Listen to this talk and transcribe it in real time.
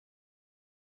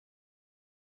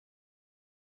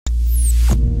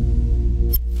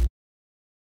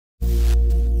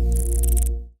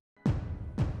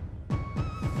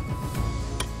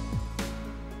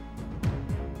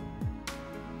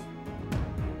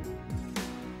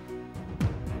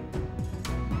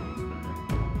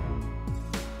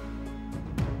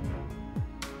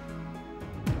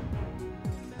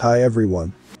Hi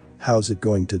everyone. How's it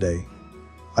going today?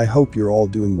 I hope you're all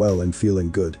doing well and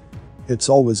feeling good. It's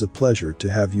always a pleasure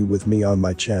to have you with me on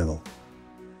my channel.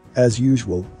 As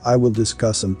usual, I will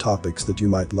discuss some topics that you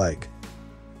might like.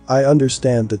 I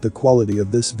understand that the quality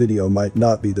of this video might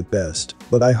not be the best,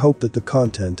 but I hope that the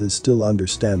content is still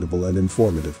understandable and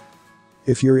informative.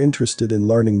 If you're interested in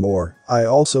learning more, I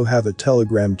also have a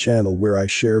Telegram channel where I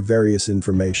share various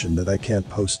information that I can't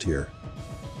post here.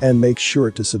 And make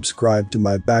sure to subscribe to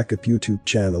my backup YouTube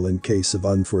channel in case of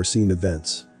unforeseen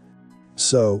events.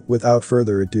 So, without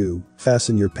further ado,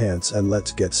 fasten your pants and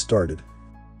let's get started.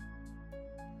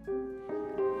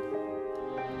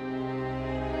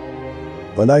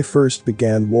 When I first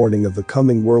began warning of the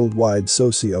coming worldwide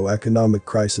socio-economic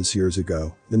crisis years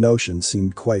ago, the notion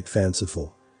seemed quite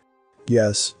fanciful.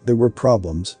 Yes, there were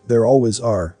problems, there always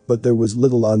are, but there was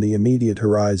little on the immediate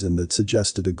horizon that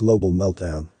suggested a global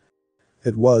meltdown.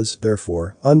 It was,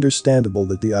 therefore, understandable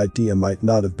that the idea might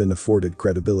not have been afforded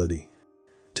credibility.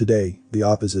 Today, the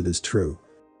opposite is true.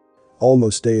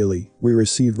 Almost daily, we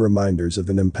receive reminders of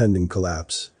an impending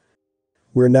collapse.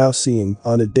 We're now seeing,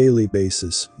 on a daily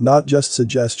basis, not just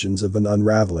suggestions of an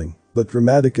unraveling, but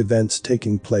dramatic events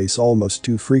taking place almost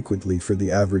too frequently for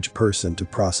the average person to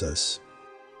process.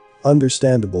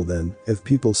 Understandable then, if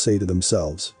people say to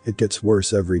themselves, it gets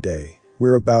worse every day,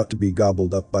 we're about to be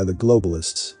gobbled up by the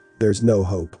globalists, there's no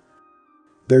hope.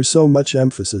 There's so much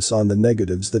emphasis on the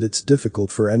negatives that it's difficult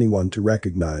for anyone to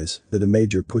recognize that a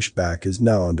major pushback is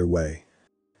now underway.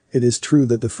 It is true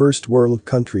that the first world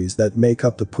countries that make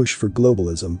up the push for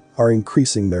globalism are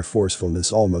increasing their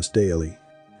forcefulness almost daily.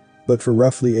 But for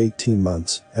roughly 18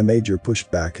 months, a major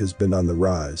pushback has been on the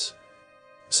rise.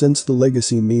 Since the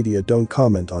legacy media don't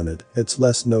comment on it, it's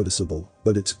less noticeable,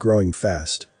 but it's growing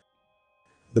fast.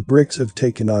 The BRICS have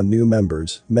taken on new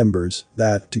members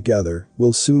that, together,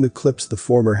 will soon eclipse the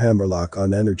former hammerlock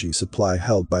on energy supply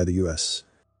held by the US.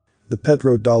 The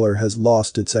petrodollar has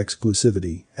lost its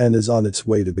exclusivity and is on its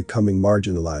way to becoming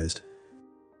marginalized.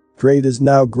 Trade is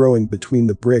now growing between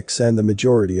the BRICS and the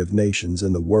majority of nations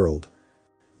in the world.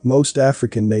 Most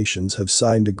African nations have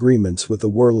signed agreements with the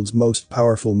world's most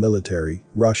powerful military,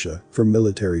 Russia, for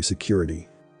military security.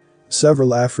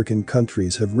 Several African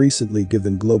countries have recently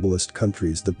given globalist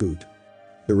countries the boot.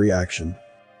 The reaction?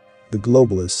 The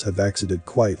globalists have exited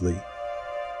quietly.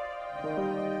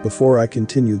 Before I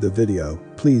continue the video,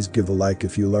 please give a like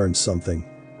if you learned something.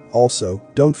 Also,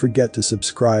 don't forget to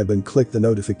subscribe and click the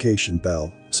notification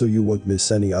bell so you won't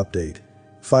miss any update.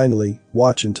 Finally,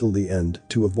 watch until the end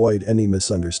to avoid any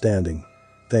misunderstanding.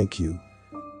 Thank you.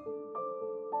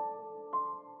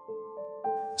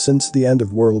 Since the end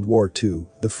of World War II,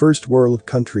 the first world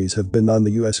countries have been on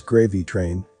the US gravy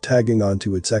train, tagging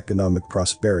onto its economic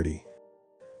prosperity.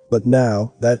 But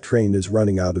now, that train is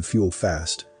running out of fuel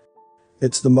fast.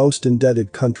 It's the most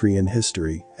indebted country in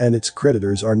history, and its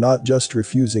creditors are not just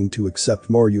refusing to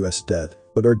accept more US debt,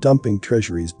 but are dumping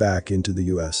treasuries back into the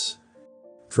US.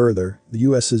 Further, the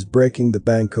US is breaking the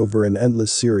bank over an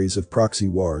endless series of proxy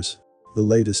wars, the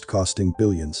latest costing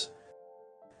billions.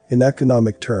 In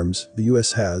economic terms, the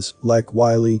US has, like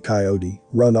Wile E. Coyote,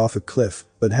 run off a cliff,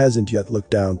 but hasn't yet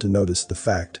looked down to notice the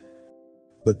fact.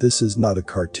 But this is not a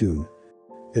cartoon.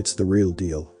 It's the real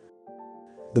deal.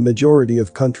 The majority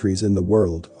of countries in the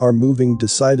world are moving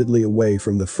decidedly away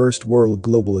from the first world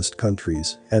globalist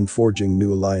countries and forging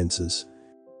new alliances.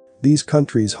 These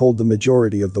countries hold the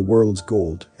majority of the world's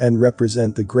gold and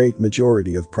represent the great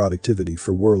majority of productivity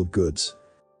for world goods.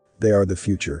 They are the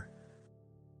future.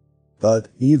 But,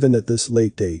 even at this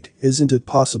late date, isn't it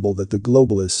possible that the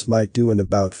globalists might do an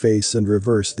about-face and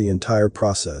reverse the entire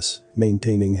process,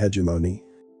 maintaining hegemony?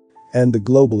 And the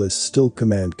globalists still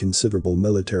command considerable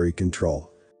military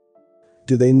control.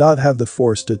 Do they not have the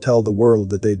force to tell the world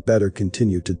that they'd better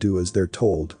continue to do as they're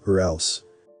told, or else?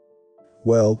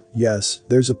 Well, yes,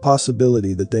 there's a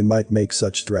possibility that they might make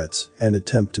such threats and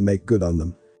attempt to make good on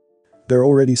them. They're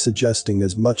already suggesting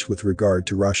as much with regard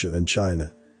to Russia and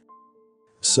China.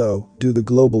 So, do the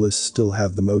globalists still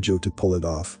have the mojo to pull it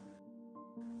off?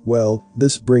 Well,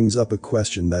 this brings up a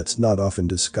question that's not often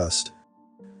discussed.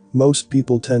 Most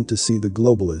people tend to see the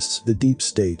globalists, the deep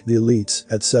state, the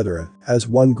elites, etc., as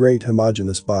one great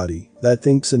homogeneous body that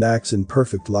thinks and acts in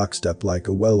perfect lockstep like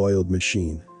a well-oiled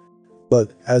machine.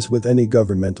 But, as with any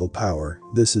governmental power,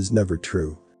 this is never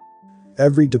true.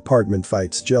 Every department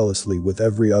fights jealously with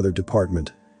every other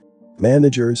department.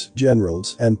 Managers,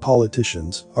 generals, and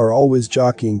politicians are always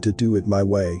jockeying to do it my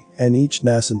way, and each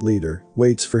nascent leader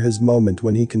waits for his moment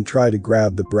when he can try to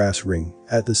grab the brass ring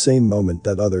at the same moment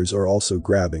that others are also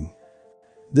grabbing.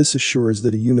 This assures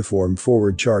that a uniform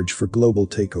forward charge for global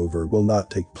takeover will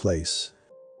not take place.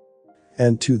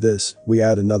 And to this, we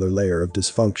add another layer of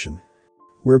dysfunction.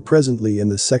 We're presently in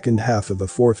the second half of a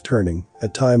fourth turning, a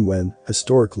time when,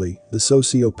 historically, the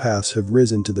sociopaths have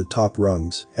risen to the top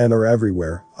rungs and are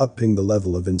everywhere, upping the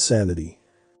level of insanity.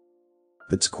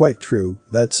 It's quite true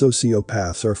that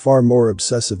sociopaths are far more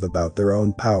obsessive about their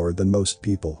own power than most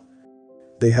people.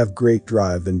 They have great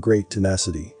drive and great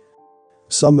tenacity.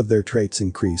 Some of their traits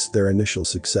increase their initial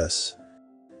success.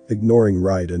 Ignoring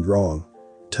right and wrong,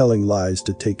 telling lies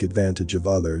to take advantage of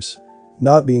others,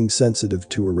 not being sensitive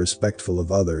to or respectful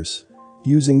of others,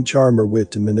 using charm or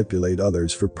wit to manipulate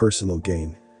others for personal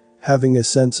gain, having a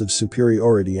sense of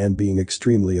superiority and being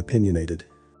extremely opinionated.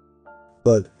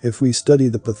 But if we study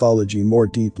the pathology more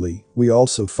deeply, we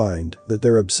also find that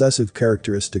their obsessive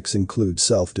characteristics include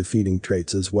self-defeating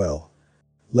traits as well.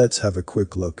 Let's have a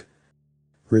quick look.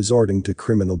 Resorting to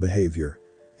criminal behavior.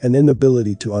 An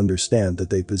inability to understand that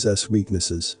they possess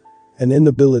weaknesses. An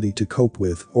inability to cope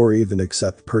with or even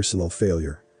accept personal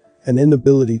failure. An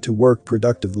inability to work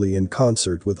productively in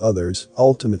concert with others.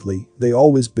 Ultimately, they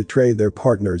always betray their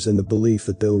partners in the belief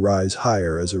that they'll rise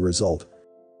higher as a result.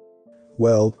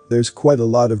 Well, there's quite a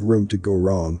lot of room to go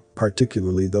wrong,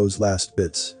 particularly those last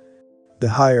bits. The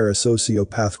higher a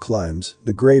sociopath climbs,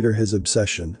 the greater his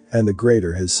obsession and the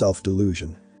greater his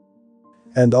self-delusion.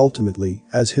 And ultimately,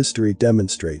 as history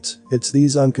demonstrates, it's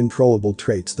these uncontrollable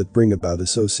traits that bring about a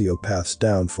sociopath's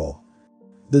downfall.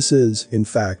 This is, in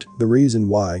fact, the reason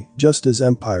why, just as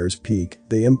empires peak,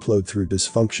 they implode through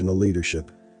dysfunctional leadership.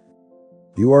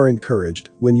 You are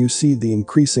encouraged, when you see the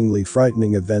increasingly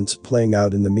frightening events playing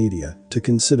out in the media, to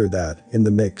consider that, in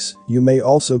the mix, you may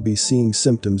also be seeing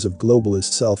symptoms of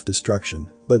globalist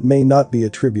self-destruction, but may not be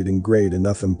attributing great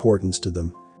enough importance to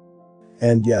them.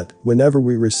 And yet, whenever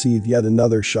we receive yet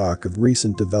another shock of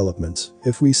recent developments,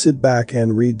 if we sit back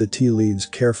and read the tea leaves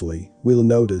carefully, we'll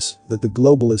notice that the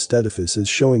globalist edifice is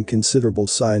showing considerable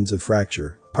signs of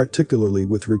fracture, particularly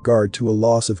with regard to a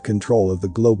loss of control of the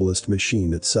globalist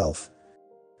machine itself.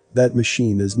 That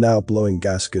machine is now blowing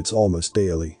gaskets almost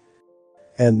daily.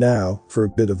 And now, for a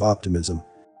bit of optimism.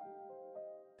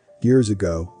 Years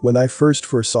ago, when I first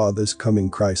foresaw this coming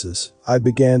crisis, I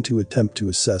began to attempt to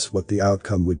assess what the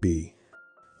outcome would be.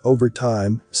 Over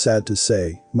time, sad to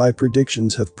say, my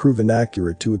predictions have proven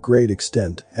accurate to a great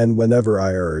extent, and whenever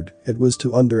I erred, it was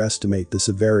to underestimate the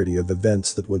severity of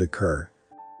events that would occur.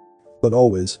 But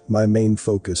always, my main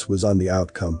focus was on the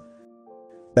outcome.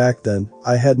 Back then,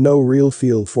 I had no real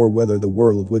feel for whether the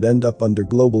world would end up under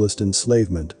globalist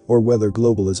enslavement or whether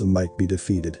globalism might be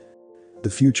defeated. The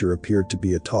future appeared to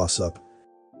be a toss-up.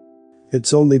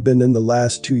 It's only been in the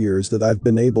last 2 years that I've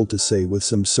been able to say with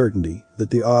some certainty that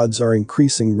the odds are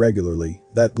increasing regularly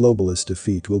that globalist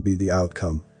defeat will be the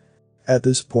outcome. At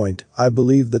this point, I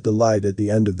believe that the light at the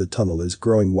end of the tunnel is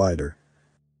growing wider.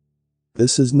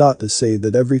 This is not to say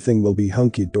that everything will be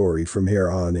hunky-dory from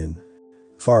here on in.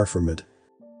 Far from it.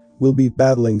 We'll be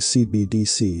battling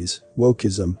CBDCs,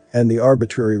 wokeism, and the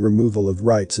arbitrary removal of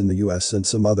rights in the US and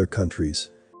some other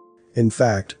countries. In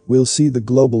fact, we'll see the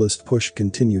globalist push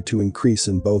continue to increase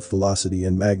in both velocity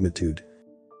and magnitude.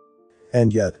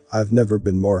 And yet, I've never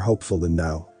been more hopeful than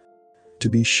now. To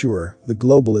be sure, the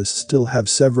globalists still have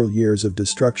several years of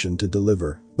destruction to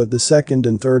deliver, but the second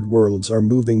and third worlds are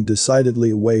moving decidedly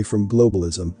away from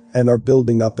globalism and are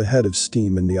building up a head of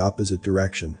steam in the opposite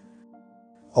direction.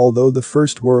 Although the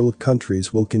first world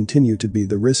countries will continue to be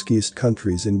the riskiest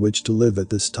countries in which to live at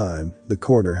this time, the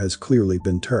corner has clearly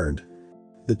been turned.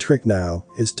 The trick now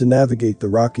is to navigate the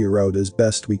rocky road as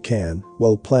best we can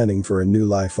while planning for a new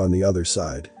life on the other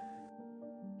side.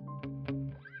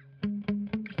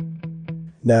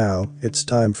 Now, it's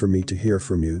time for me to hear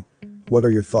from you. What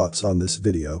are your thoughts on this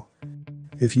video?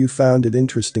 If you found it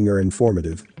interesting or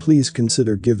informative, please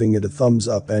consider giving it a thumbs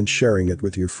up and sharing it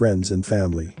with your friends and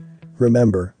family.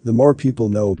 Remember, the more people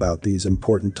know about these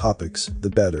important topics, the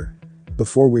better.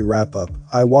 Before we wrap up,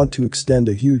 I want to extend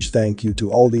a huge thank you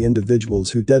to all the individuals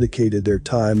who dedicated their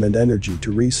time and energy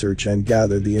to research and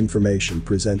gather the information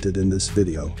presented in this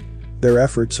video. Their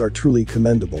efforts are truly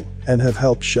commendable and have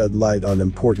helped shed light on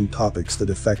important topics that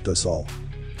affect us all.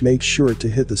 Make sure to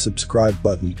hit the subscribe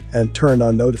button and turn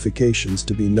on notifications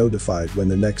to be notified when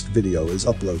the next video is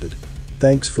uploaded.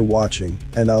 Thanks for watching,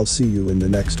 and I'll see you in the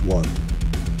next one.